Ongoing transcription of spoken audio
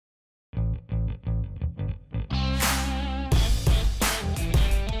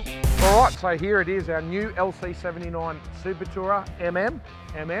Right, so here it is, our new LC79 Supertourer MM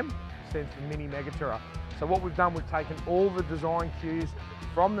stands for Mini Megatourer. So what we've done, we've taken all the design cues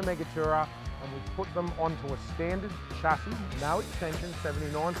from the Megatourer and we've put them onto a standard chassis, no extension,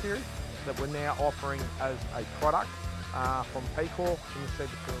 79 series, that we're now offering as a product from Pecor in the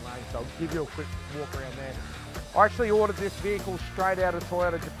Supertourer range. So I'll give you a quick walk around there. I actually ordered this vehicle straight out of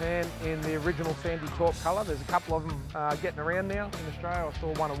Toyota Japan in the original sandy taupe colour. There's a couple of them getting around now in Australia. I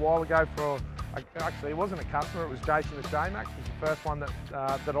saw one a while ago for, actually it wasn't a customer, it was Jason at JMax. It was the first one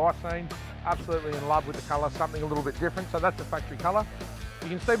that I've seen. Absolutely in love with the colour, something a little bit different. So that's the factory colour. You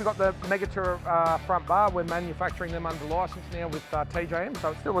can see we've got the Megatourer front bar. We're manufacturing them under licence now with TJM.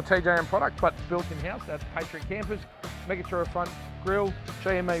 So it's still a TJM product, but built in-house. That's Patriot Campers. Megatourer front grille,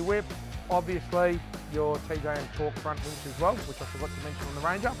 GME whip, obviously your TJM torque front winch as well, which I forgot to mention on the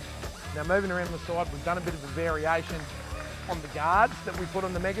Ranger. Now moving around the side, we've done a bit of a variation on the guards that we put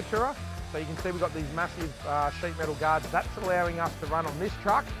on the Megatourer. So you can see we've got these massive sheet metal guards. That's allowing us to run on this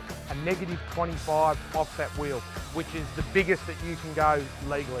truck a -25 offset wheel, which is the biggest that you can go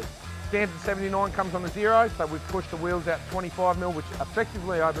legally. Standard 79 comes on the 0, so we've pushed the wheels out 25mm, which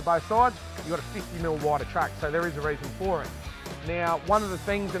effectively over both sides, you've got a 50mm wider track, so there is a reason for it. Now, one of the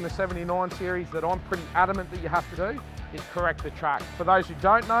things in the 79 series that I'm pretty adamant that you have to do is correct the track. For those who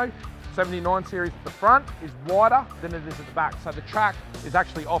don't know, 79 series at the front is wider than it is at the back, so the track is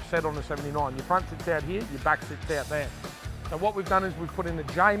actually offset on the 79. Your front sits out here, your back sits out there. So what we've done is we've put in the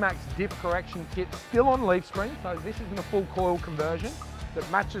JMax diff correction kit, still on leaf spring, so this isn't a full coil conversion, that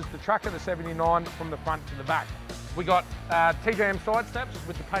matches the track of the 79 from the front to the back. We got TJM side steps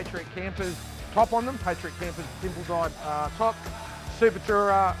with the Patriot Campers top on them, Patriot Campers dimple dyed top,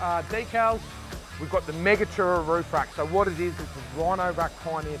 Supertourer decals. We've got the Megatourer roof rack. So what it is, it's a Rhino Rack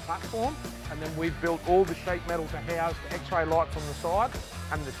Pioneer platform, and then we've built all the sheet metal to house the X-ray lights on the side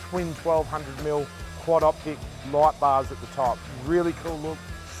and the twin 1200mm quad optic light bars at the top. Really cool look,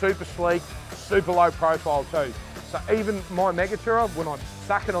 super sleek, super low profile too. So even my Megatourer, when I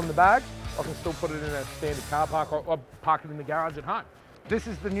sack it on the bag, I can still put it in a standard car park or park it in the garage at home. This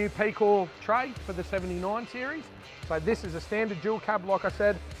is the new Pecor tray for the 79 series. So this is a standard dual cab, like I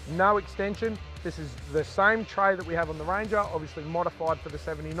said, no extension. This is the same tray that we have on the Ranger, obviously modified for the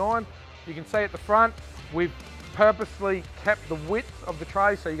 79. You can see at the front, we've purposely kept the width of the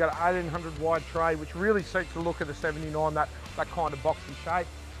tray, so you got an 1800 wide tray, which really suits the look of the 79, that kind of boxy shape.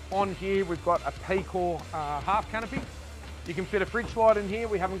 On here, we've got a Pecor half canopy. You can fit a fridge slide in here.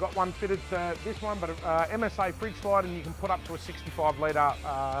 We haven't got one fitted to this one, but MSA fridge slide, and you can put up to a 65 litre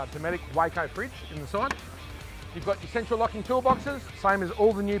Dometic Waco fridge in the side. You've got your central locking toolboxes, same as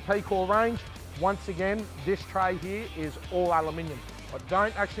all the new Pecor range. Once again, this tray here is all aluminium. I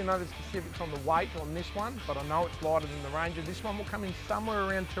don't actually know the specifics on the weight on this one, but I know it's lighter than the Ranger. This one will come in somewhere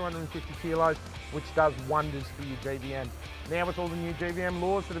around 250 kilos, which does wonders for your GVM. Now with all the new GVM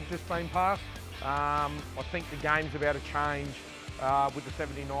laws that have just been passed, I think the game's about to change with the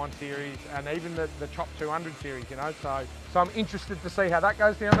 79 series and even the Chop 200 series, you know. So I'm interested to see how that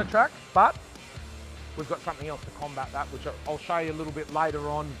goes down the track, but we've got something else to combat that, which I'll show you a little bit later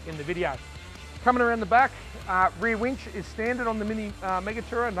on in the video. Coming around the back, rear winch is standard on the Mini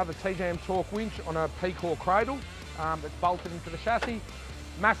Megatourer, another TJM torque winch on a Pecor cradle that's bolted into the chassis.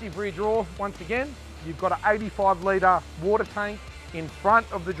 Massive rear drawer, once again. You've got an 85 litre water tank in front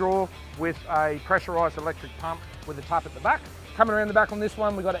of the drawer with a pressurised electric pump with a tap at the back. Coming around the back on this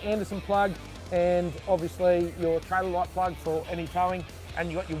one, we've got an Anderson plug and obviously your trailer light plug for any towing,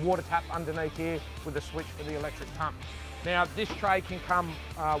 and you've got your water tap underneath here with a switch for the electric pump. Now this tray can come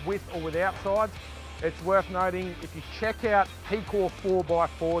with or without sides. It's worth noting, if you check out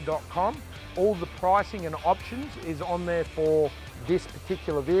pecor4x4.com, all the pricing and options is on there for this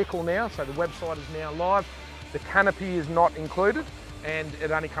particular vehicle now. So the website is now live. The canopy is not included and it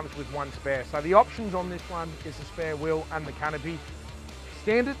only comes with one spare. So the options on this one is the spare wheel and the canopy.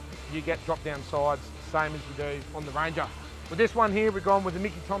 Standard, you get drop down sides, same as you do on the Ranger. With this one here, we've gone with the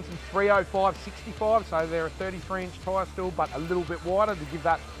Mickey Thompson 305/65, so they're a 33-inch tyre still, but a little bit wider to give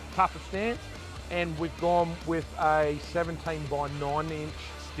that tougher stance. And we've gone with a 17x9-inch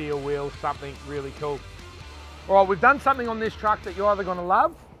steel wheel, something really cool. All right, we've done something on this truck that you're either gonna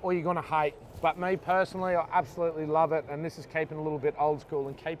love or you're gonna hate. But me personally, I absolutely love it, and this is keeping a little bit old school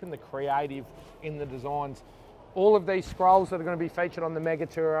and keeping the creative in the designs. All of these scrolls that are gonna be featured on the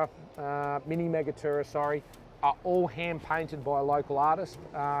Megatourer, Mini Megatourer, sorry, are all hand painted by a local artist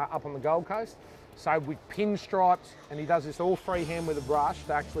up on the Gold Coast. So with pinstripes, and he does this all freehand with a brush.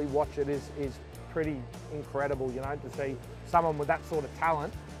 To actually watch it is pretty incredible, you know, to see someone with that sort of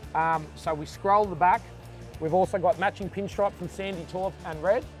talent. So we scroll the back, We've also got matching pinstripes from sandy taupe and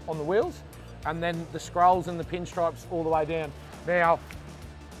red on the wheels, and then the scrolls and the pinstripes all the way down. Now,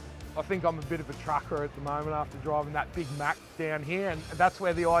 I think I'm a bit of a trucker at the moment after driving that big Mac down here, and that's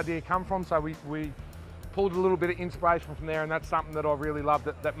where the idea come from. So we pulled a little bit of inspiration from there, and that's something that I really love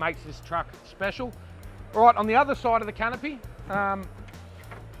that makes this truck special. All right, on the other side of the canopy,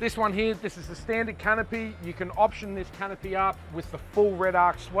 this one here, this is the standard canopy. You can option this canopy up with the full Red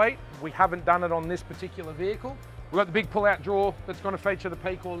Arc suite. We haven't done it on this particular vehicle. We've got the big pull-out drawer that's going to feature the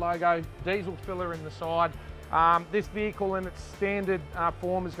P-Core logo, diesel filler in the side. This vehicle in its standard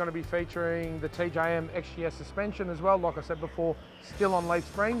form is going to be featuring the TJM XGS suspension as well, like I said before, still on leaf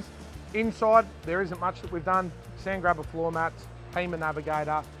springs. Inside, there isn't much that we've done. Sand grabber floor mats, HEMA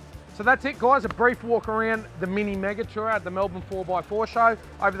navigator. So that's it, guys, a brief walk around the Mini Megatourer at the Melbourne 4x4 show.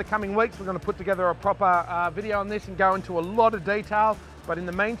 Over the coming weeks, we're going to put together a proper video on this and go into a lot of detail. But in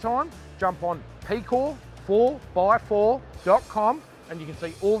the meantime, jump on pcore4x4.com and you can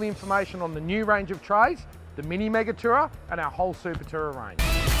see all the information on the new range of trays, the Mini Megatourer and our whole Supertourer range.